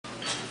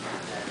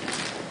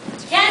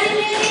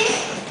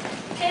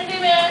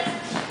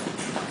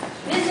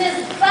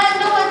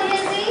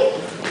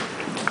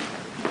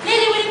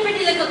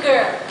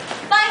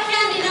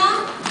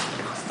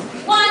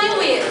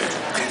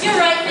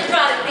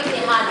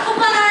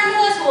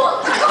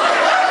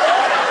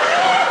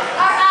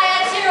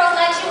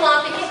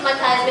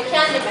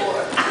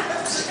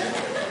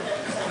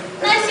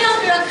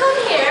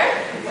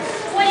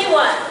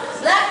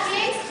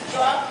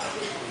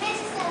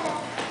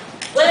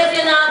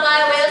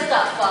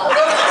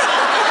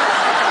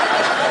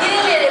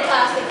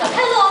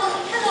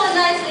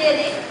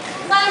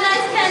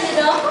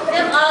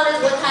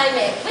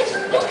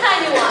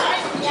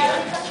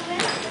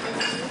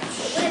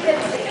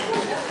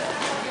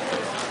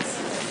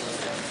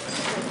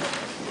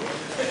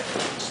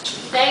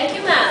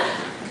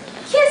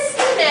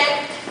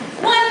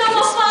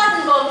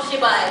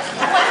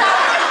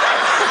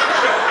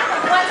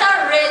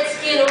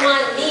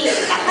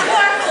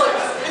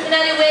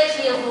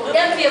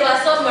a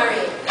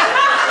submarine.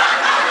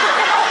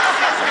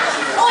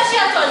 Oh, she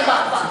a turn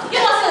back. You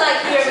mustn't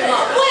like hear me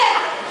now. Wait!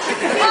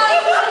 How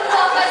you wouldn't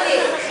walk at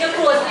it? Your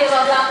clothes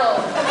never black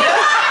out.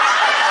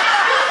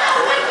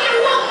 Wicked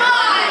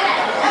woman!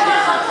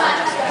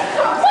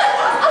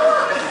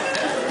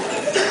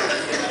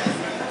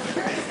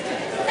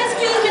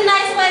 Excuse me,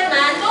 nice white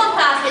man. Don't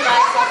pass me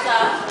by,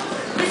 sister.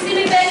 You see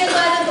me begging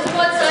by the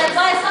outside,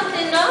 buy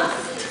something, no?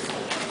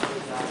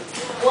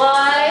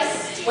 Why,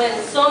 when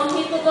some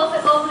people go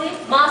for ugly,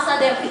 master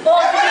them for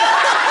ugly.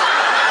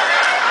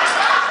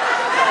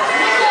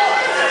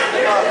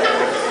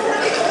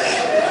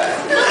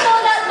 Look how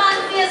that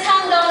man's face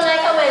hang down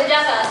like a when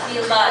jackass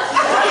feel bad.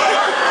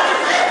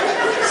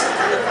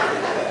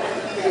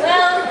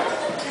 Well,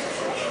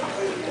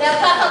 they'll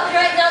pack up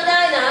right down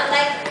there now,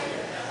 like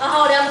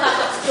how them pack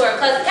up store.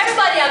 Because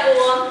everybody a go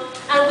home,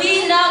 and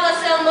we now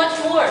gonna sell much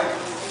more.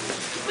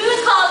 We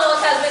will call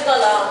out as we go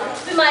along.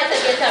 We might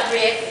get a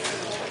break.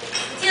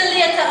 Till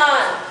later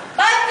on.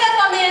 Buy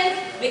peppermint,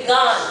 we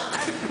gone.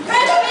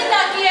 Fresh